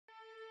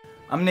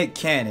I'm Nick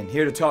Cannon,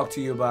 here to talk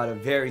to you about a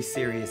very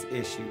serious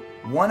issue.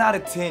 1 out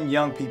of 10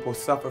 young people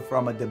suffer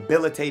from a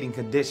debilitating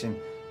condition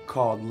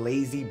called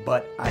lazy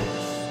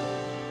butt-itis.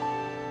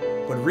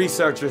 But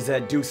researchers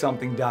at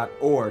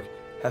DoSomething.org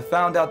have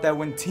found out that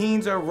when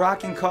teens are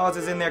rocking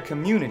causes in their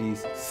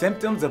communities,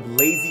 symptoms of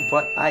lazy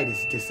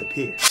butt-itis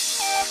disappear.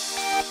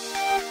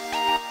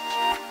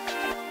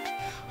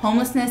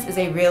 Homelessness is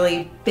a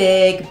really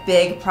big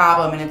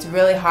problem, and it's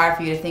really hard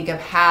for you to think of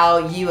how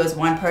you as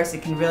one person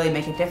can really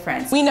make a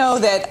difference. We know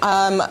that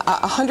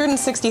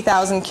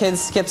 160,000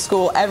 kids skip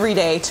school every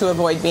day to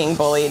avoid being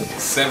bullied.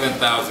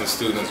 7,000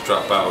 students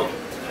drop out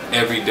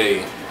every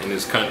day in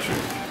this country.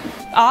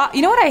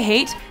 You know what I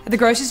hate? At the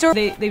grocery store,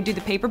 they do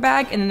the paper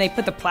bag and then they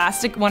put the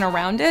plastic one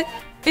around it.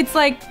 It's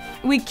like,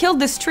 we killed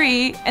this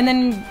tree and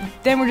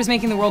then we're just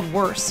making the world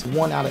worse.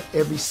 1 out of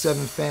every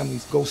 7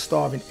 families go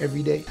starving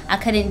every day. I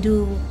couldn't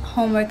do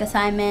homework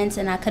assignments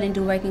and I couldn't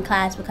do work in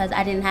class because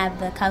I didn't have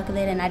the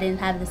calculator and I didn't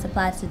have the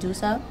supplies to do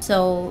so.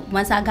 So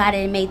once I got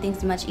it, it made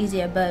things much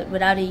easier, but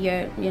without it,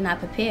 you're not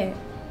prepared.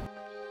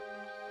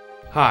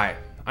 Hi,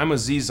 I'm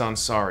Aziz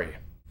Ansari.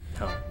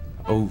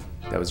 Oh,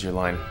 that was your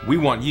line. We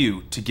want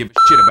you to give a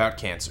shit about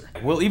cancer.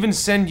 We'll even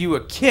send you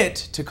a kit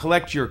to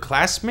collect your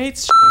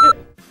classmates'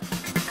 shit.